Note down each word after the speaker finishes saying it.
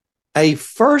A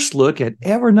first look at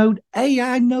Evernote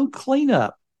AI Note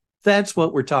Cleanup. That's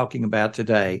what we're talking about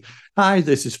today. Hi,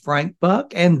 this is Frank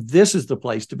Buck, and this is the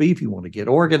place to be if you want to get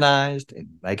organized and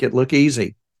make it look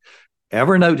easy.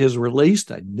 Evernote has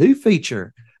released a new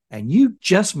feature, and you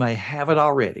just may have it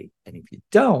already. And if you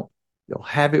don't, you'll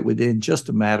have it within just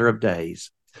a matter of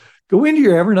days. Go into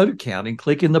your Evernote account and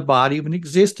click in the body of an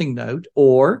existing note,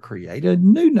 or create a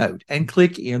new note and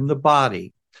click in the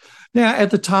body. Now,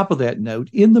 at the top of that note,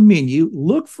 in the menu,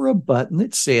 look for a button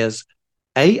that says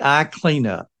AI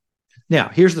Cleanup. Now,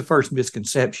 here's the first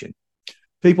misconception.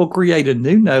 People create a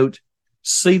new note,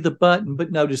 see the button,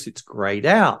 but notice it's grayed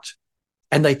out,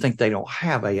 and they think they don't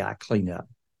have AI Cleanup.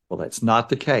 Well, that's not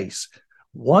the case.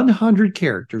 100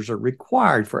 characters are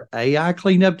required for AI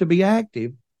Cleanup to be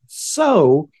active,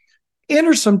 so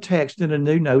enter some text in a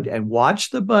new note and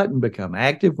watch the button become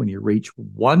active when you reach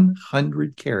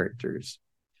 100 characters.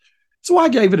 So I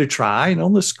gave it a try, and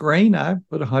on the screen, I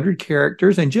put 100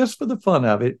 characters, and just for the fun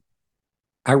of it,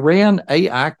 I ran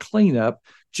AI Cleanup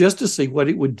just to see what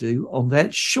it would do on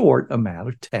that short amount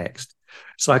of text.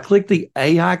 So I clicked the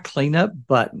AI Cleanup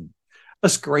button. A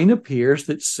screen appears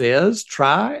that says,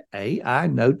 try AI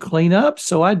Note Cleanup.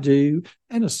 So I do,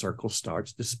 and a circle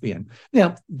starts to spin.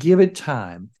 Now, give it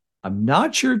time. I'm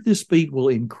not sure if this speed will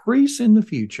increase in the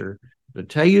future, but I'll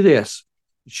tell you this.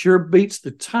 It sure beats the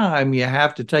time you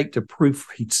have to take to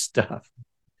proofread stuff.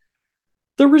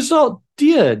 The result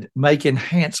did make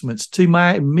enhancements to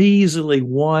my measly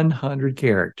 100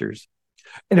 characters.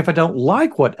 And if I don't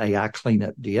like what AI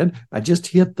Cleanup did, I just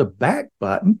hit the back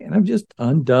button and I've just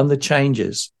undone the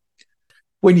changes.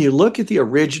 When you look at the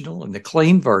original and the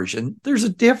clean version, there's a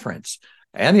difference.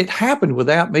 And it happened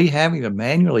without me having to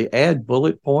manually add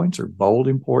bullet points or bold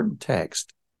important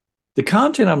text. The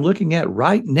content I'm looking at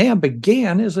right now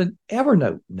began as an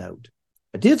Evernote note.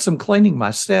 I did some cleaning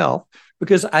myself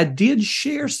because I did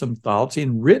share some thoughts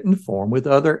in written form with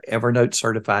other Evernote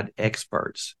certified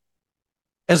experts.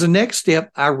 As a next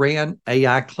step, I ran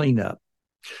AI Cleanup.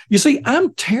 You see,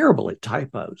 I'm terrible at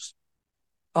typos.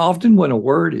 Often when a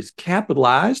word is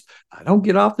capitalized, I don't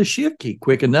get off the shift key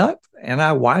quick enough, and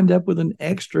I wind up with an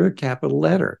extra capital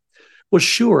letter. Well,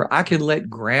 sure, I can let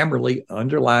Grammarly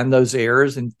underline those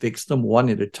errors and fix them one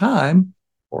at a time,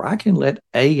 or I can let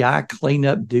AI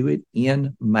Cleanup do it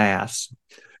en masse.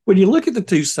 When you look at the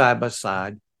two side by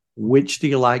side, which do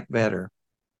you like better?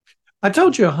 I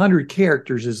told you 100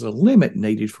 characters is the limit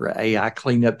needed for AI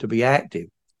Cleanup to be active.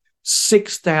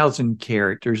 6,000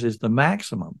 characters is the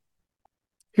maximum.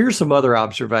 Here's some other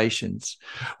observations.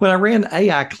 When I ran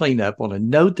AI Cleanup on a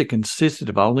note that consisted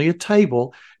of only a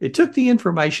table, it took the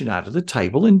information out of the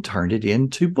table and turned it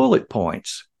into bullet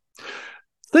points.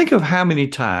 Think of how many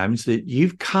times that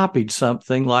you've copied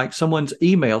something like someone's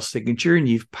email signature and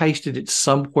you've pasted it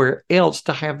somewhere else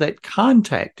to have that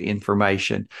contact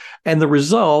information. And the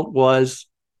result was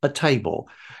a table.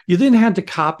 You then had to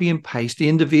copy and paste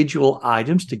individual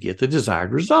items to get the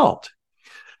desired result.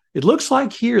 It looks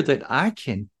like here that I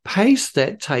can paste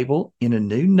that table in a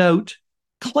new note,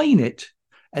 clean it,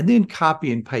 and then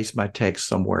copy and paste my text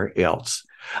somewhere else.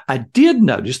 I did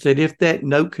notice that if that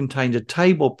note contained a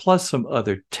table plus some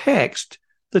other text,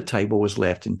 the table was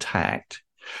left intact.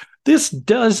 This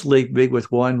does leave me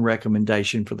with one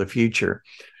recommendation for the future.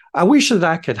 I wish that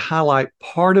I could highlight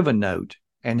part of a note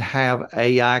and have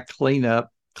AI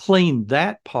Cleanup clean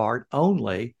that part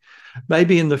only.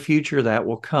 Maybe in the future that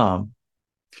will come.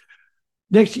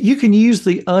 Next, you can use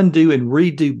the undo and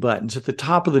redo buttons at the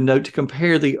top of the note to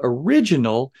compare the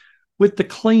original with the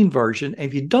clean version. And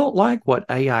if you don't like what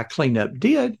AI Cleanup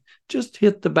did, just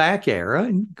hit the back arrow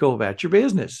and go about your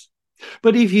business.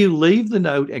 But if you leave the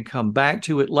note and come back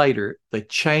to it later, the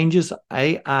changes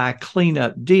AI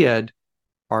Cleanup did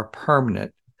are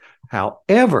permanent.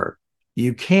 However,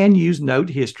 you can use note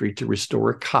history to restore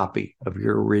a copy of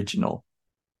your original.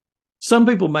 Some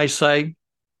people may say,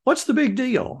 what's the big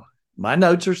deal? My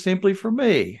notes are simply for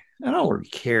me. I don't really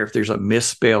care if there's a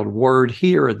misspelled word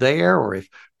here or there, or if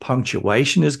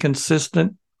punctuation is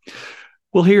consistent.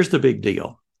 Well, here's the big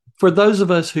deal. For those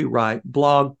of us who write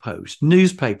blog posts,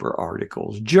 newspaper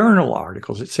articles, journal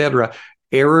articles, etc.,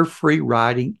 error-free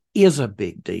writing is a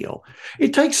big deal.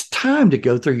 It takes time to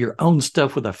go through your own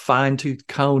stuff with a fine-tooth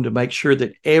comb to make sure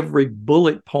that every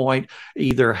bullet point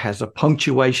either has a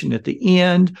punctuation at the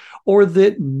end or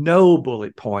that no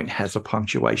bullet point has a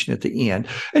punctuation at the end.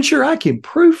 And sure, I can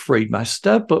proofread my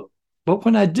stuff, but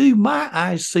when I do, my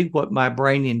eyes see what my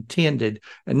brain intended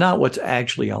and not what's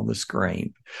actually on the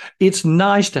screen. It's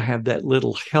nice to have that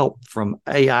little help from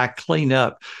AI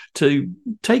Cleanup to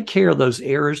take care of those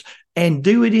errors and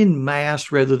do it in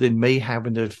mass rather than me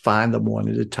having to find them one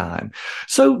at a time.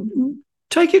 So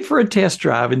take it for a test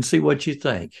drive and see what you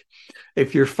think.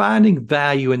 If you're finding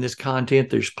value in this content,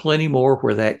 there's plenty more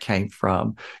where that came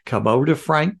from. Come over to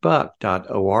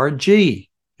frankbuck.org.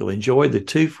 You'll enjoy the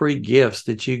 2 free gifts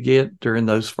that you get during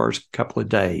those first couple of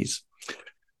days.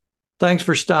 Thanks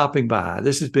for stopping by.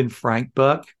 This has been Frank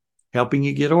Buck, helping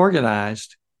you get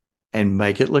organized and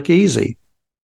make it look easy.